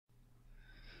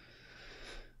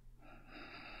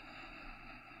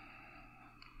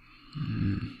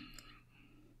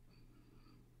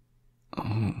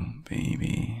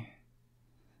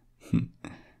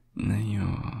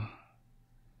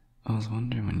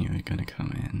when you were gonna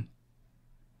come in.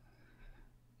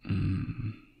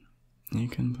 You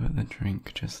can put the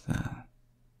drink just there.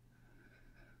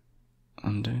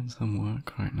 I'm doing some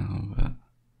work right now, but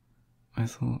I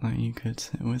thought that you could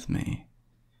sit with me,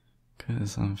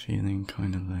 'cause I'm feeling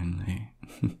kind of lonely.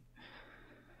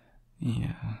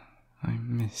 Yeah, I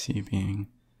miss you being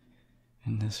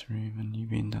in this room and you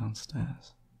being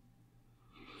downstairs.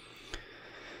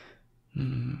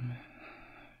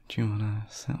 Do you wanna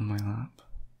sit on my lap?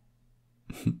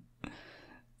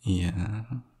 Yeah,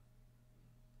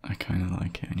 I kinda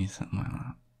like it when you sit on my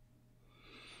lap.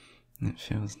 It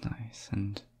feels nice,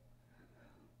 and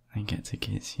I get to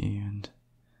kiss you and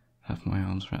have my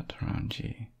arms wrapped around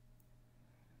you,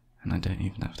 and I don't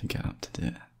even have to get up to do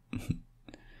it.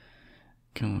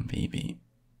 Come on, baby.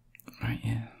 Right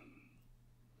here.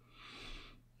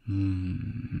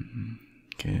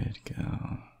 Good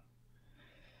girl.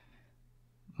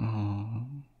 Oh,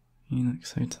 you look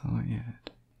so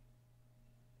tired.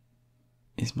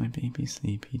 Is my baby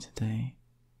sleepy today?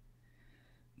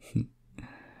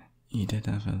 You did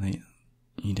have a late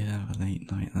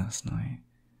night last night.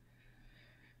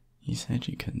 You said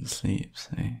you couldn't sleep,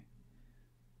 so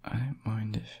I don't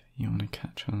mind if you want to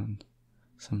catch on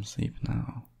some sleep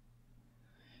now.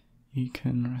 You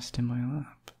can rest in my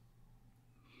lap.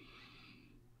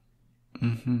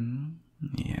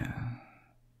 Yeah.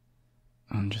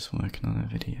 I'm just working on a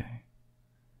video,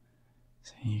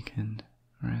 so you can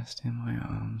rest in my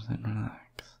arms and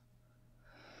relax.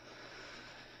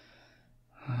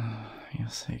 Oh, you're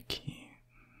so cute.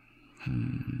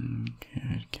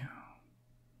 Good girl.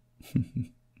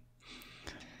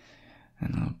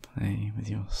 And I'll play with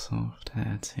your soft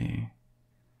hair too,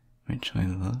 which I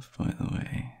love, by the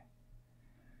way.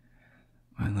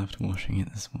 I loved washing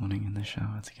it this morning in the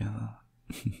shower together.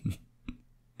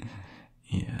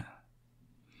 Yeah.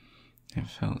 It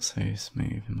felt so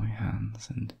smooth in my hands,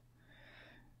 and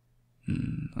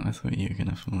I thought you were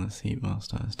gonna fall asleep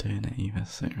whilst I was doing it. You were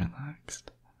so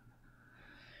relaxed.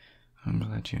 I'm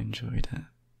glad you enjoyed it.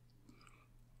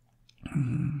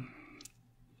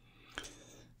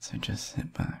 So just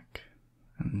sit back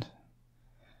and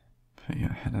put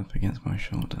your head up against my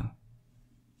shoulder.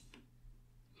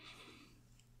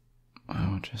 I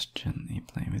will just gently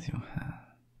play with your hair.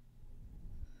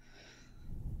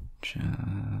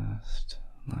 Just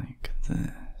like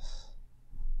this.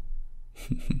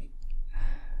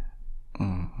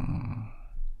 Oh,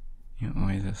 your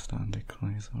eyes are starting to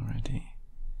close already.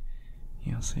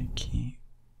 You're so cute.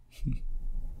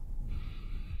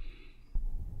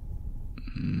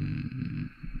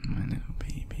 My little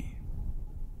baby.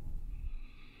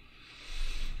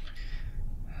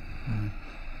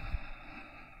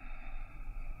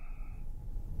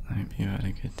 I hope you had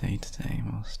a good day today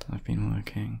whilst I've been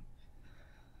working.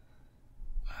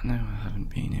 I know I haven't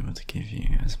been able to give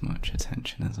you as much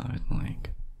attention as I would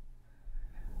like,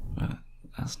 but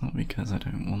that's not because I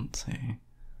don't want to.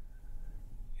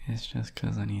 It's just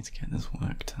because I need to get this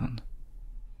work done.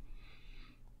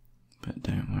 But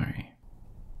don't worry,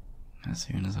 as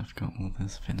soon as I've got all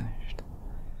this finished,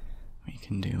 we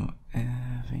can do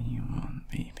whatever you want,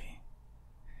 baby.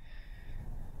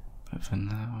 But for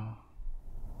now,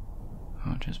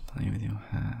 I'll just play with your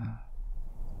hair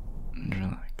and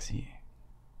relax you.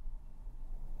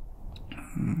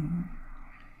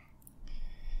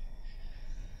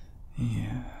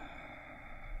 Yeah.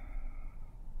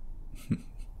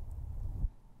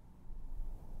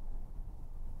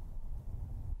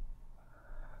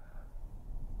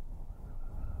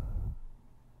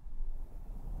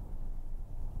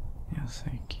 You're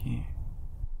so cute.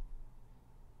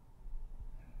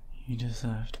 You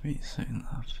deserve to be so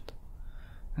loved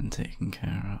and taken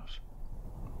care of.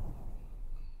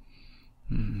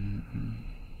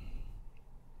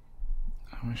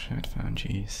 I wish I'd found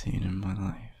you sooner in my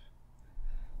life.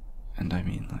 And I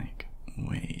mean like,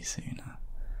 way sooner.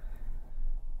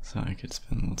 So I could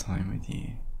spend more time with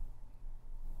you.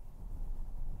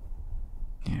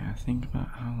 Yeah, think about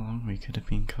how long we could have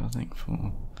been cuddling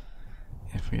for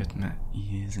if we had met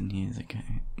years and years ago.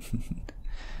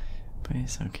 But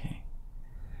it's okay.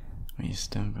 We've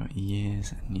still got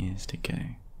years and years to go.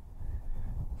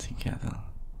 Together.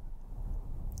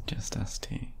 Just us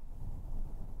two.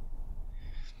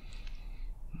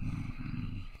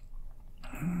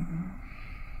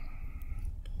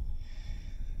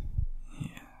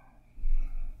 Yeah.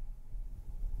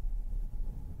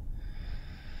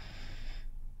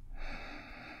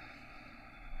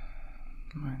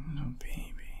 My little baby.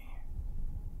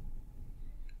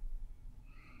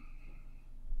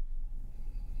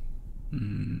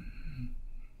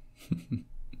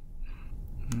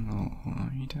 Oh,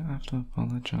 you don't have have to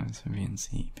apologise for being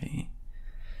sleepy.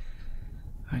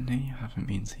 I know you haven't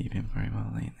been sleeping very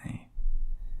well lately.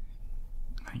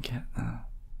 I get that.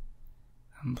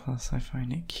 And plus I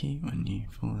find it cute when you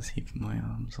fall asleep in my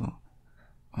arms or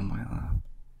on my lap.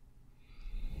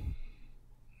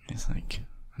 It's like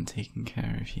I'm taking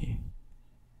care of you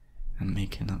and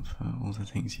making up for all the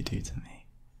things you do to me.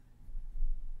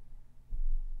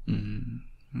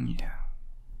 Yeah.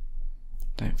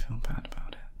 Don't feel bad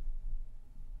about it.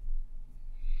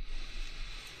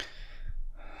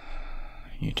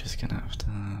 You're just gonna have to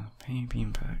pay me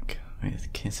back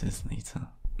with kisses later.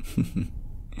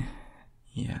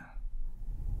 Yeah,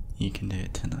 you can do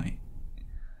it tonight.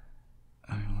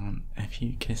 I want a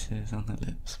few kisses on the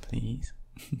lips, please.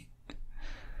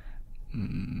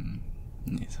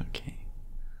 It's okay.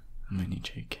 I'm only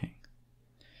joking.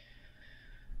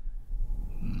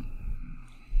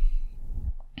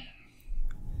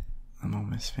 I'm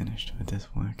almost finished with this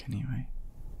work anyway,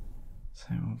 so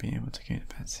we'll be able to go to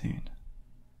bed soon.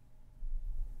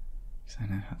 Because I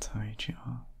know how tired you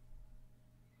are.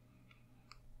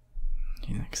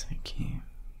 You look so cute.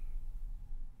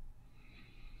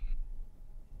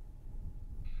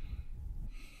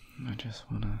 I just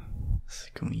wanna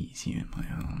squeeze you in my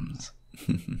arms.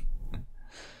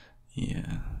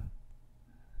 Yeah.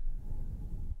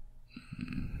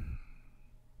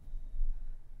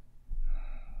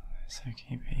 It's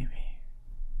okay, baby.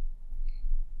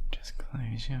 Just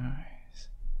close your eyes.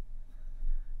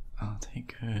 I'll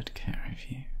take good care of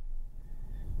you.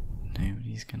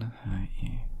 Nobody's gonna hurt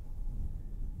you.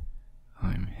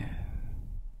 I'm here.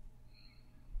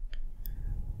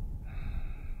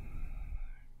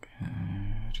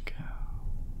 Good girl.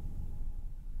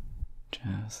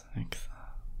 Just like that.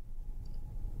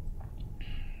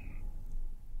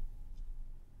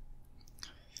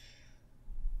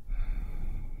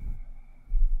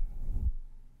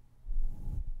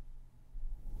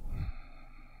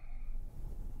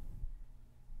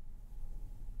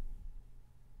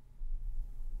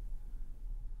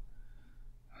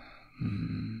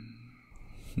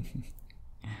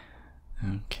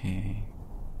 Okay,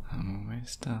 I'm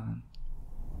almost done.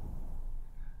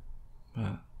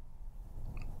 But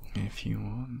if you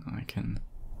want, I can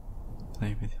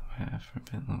play with your hair for a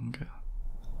bit longer.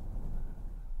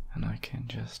 And I can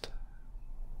just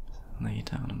lay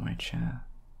down in my chair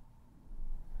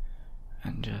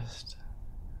and just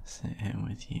sit here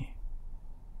with you.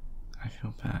 I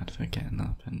feel bad for getting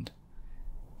up and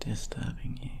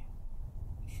disturbing you.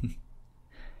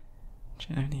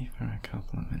 Only for a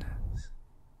couple of minutes,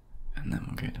 and then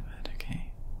we'll go to bed,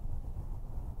 okay?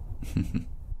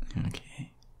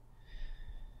 Okay.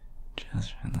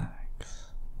 Just relax.